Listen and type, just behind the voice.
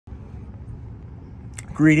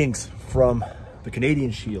Greetings from the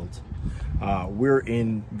Canadian Shield. We're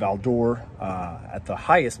in Val-d'Or at the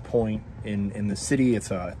highest point in the city. I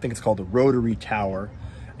think it's called the Rotary Tower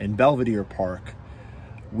in Belvedere Park.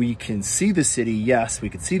 We can see the city, yes, we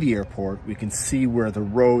can see the airport, we can see where the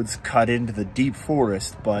roads cut into the deep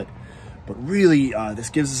forest, but really this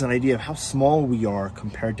gives us an idea of how small we are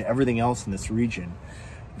compared to everything else in this region.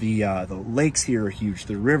 The lakes here are huge,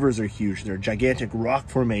 the rivers are huge, there are gigantic rock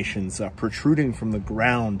formations protruding from the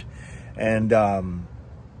ground, and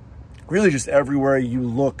really just everywhere you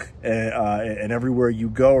look and everywhere you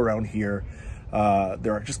go around here,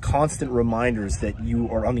 there are just constant reminders that you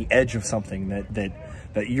are on the edge of something,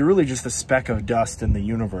 that you're really just a speck of dust in the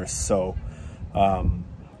universe. So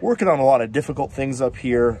working on a lot of difficult things up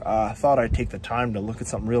here. I thought I'd take the time to look at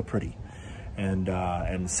something real pretty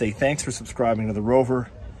and say thanks for subscribing to the Rover.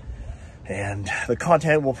 And the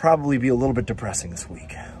content will probably be a little bit depressing this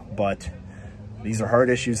week, but these are hard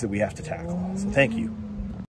issues that we have to tackle. So thank you.